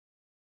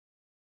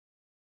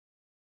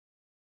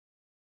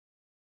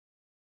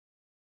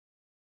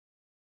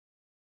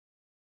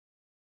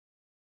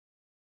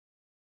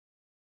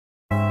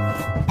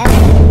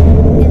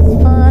M is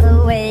for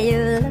the way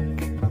you look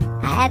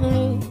at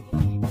me.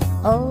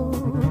 O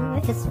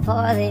is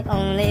for the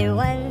only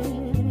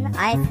one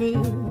I see.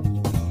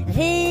 V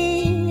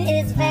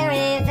is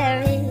very,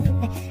 very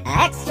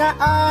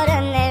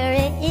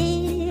extraordinary.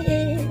 E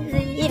is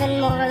even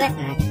more than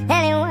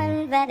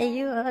anyone that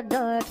you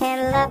adore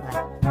can love.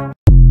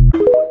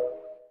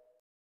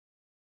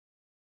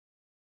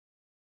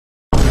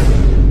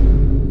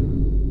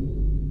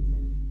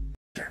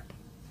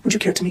 Would you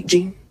care to meet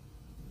Jean?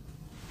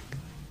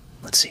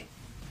 Let's see.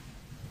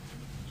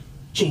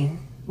 Jean?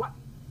 What?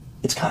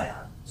 It's Kaya.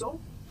 So?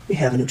 We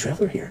have a new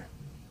traveler here.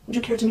 Would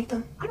you care to meet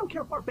them? I don't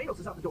care if Barbados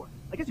is out the door.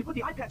 I guess you put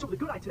the eye patch over the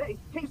good eye today.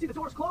 Can't you see the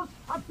door's closed?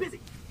 I'm busy.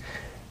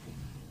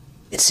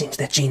 It seems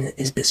that Jean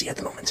is busy at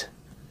the moment.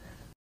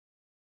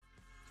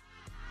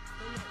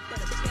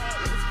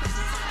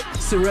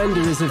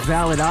 Surrender is a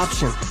valid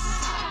option.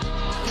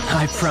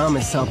 I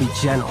promise I'll be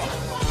gentle.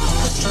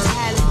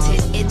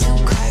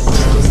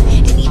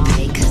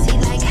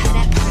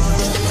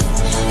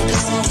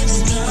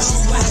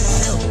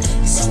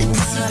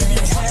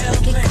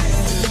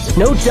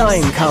 No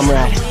dying,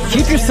 comrade.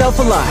 Keep yourself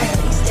alive.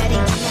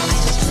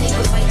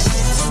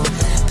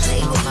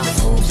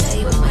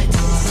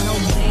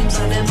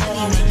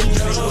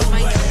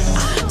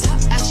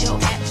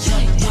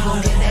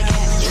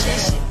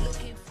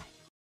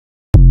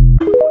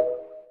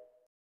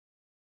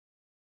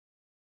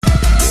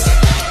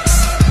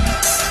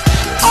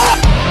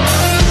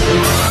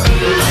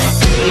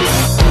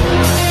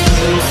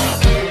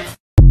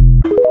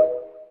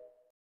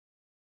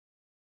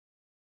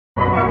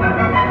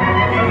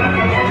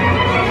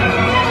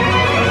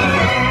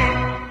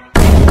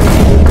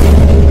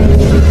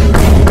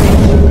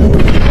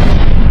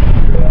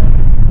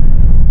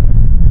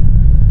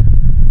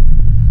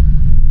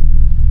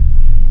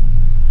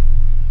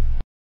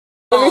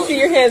 Let me see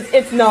your hands.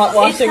 It's not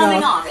washing off. It's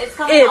coming off. It's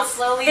coming off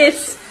slowly.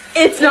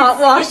 It's not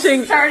washing.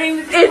 It's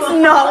starting to It's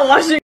not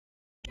washing.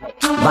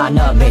 Line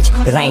up, bitch,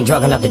 cause I ain't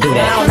drunk enough to do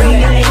that.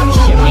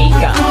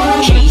 Shamika,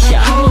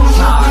 Keisha,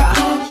 Tara.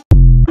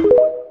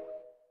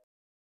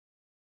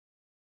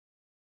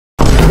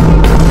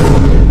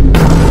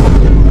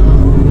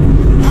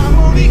 I'm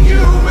only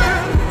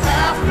human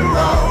after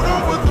all.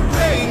 Don't put the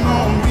blame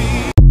on me.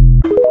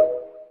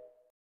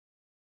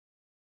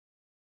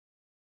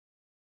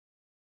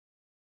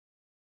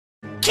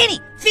 Kenny,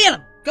 feel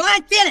him. Go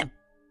on, feel him.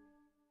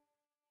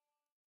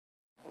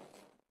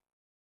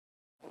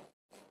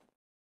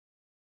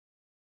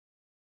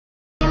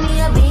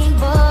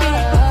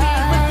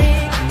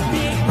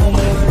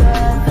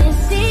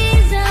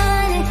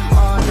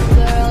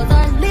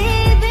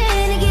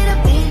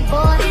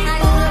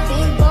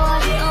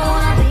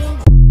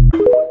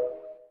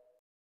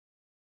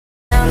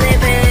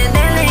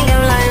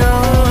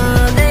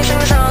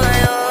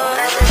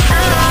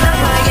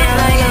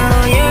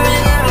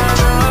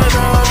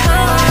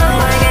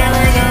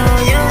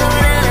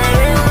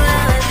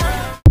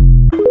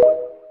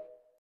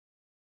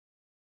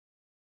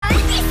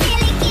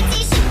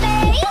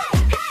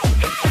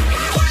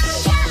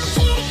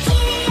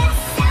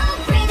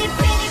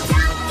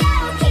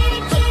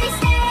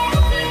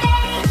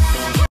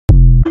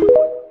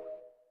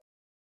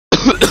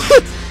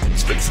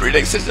 It's been 3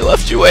 days since I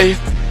left you, Wave,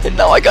 and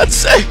now I got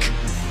sick.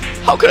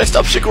 How can I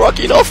stop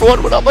shakaracking off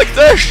one when I'm like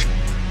this?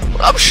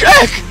 When I'm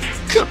sick?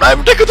 Cause I'm not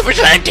even taking the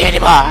vigilante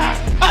anymore.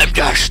 I'm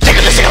just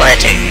taking the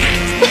vigilante.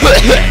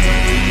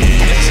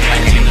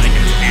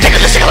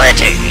 Taking the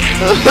vigilante.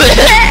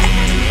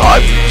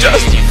 I'm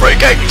just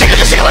freaking taking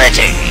the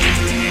vigilante.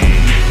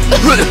 The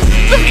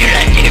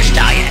vigilante is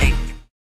dying.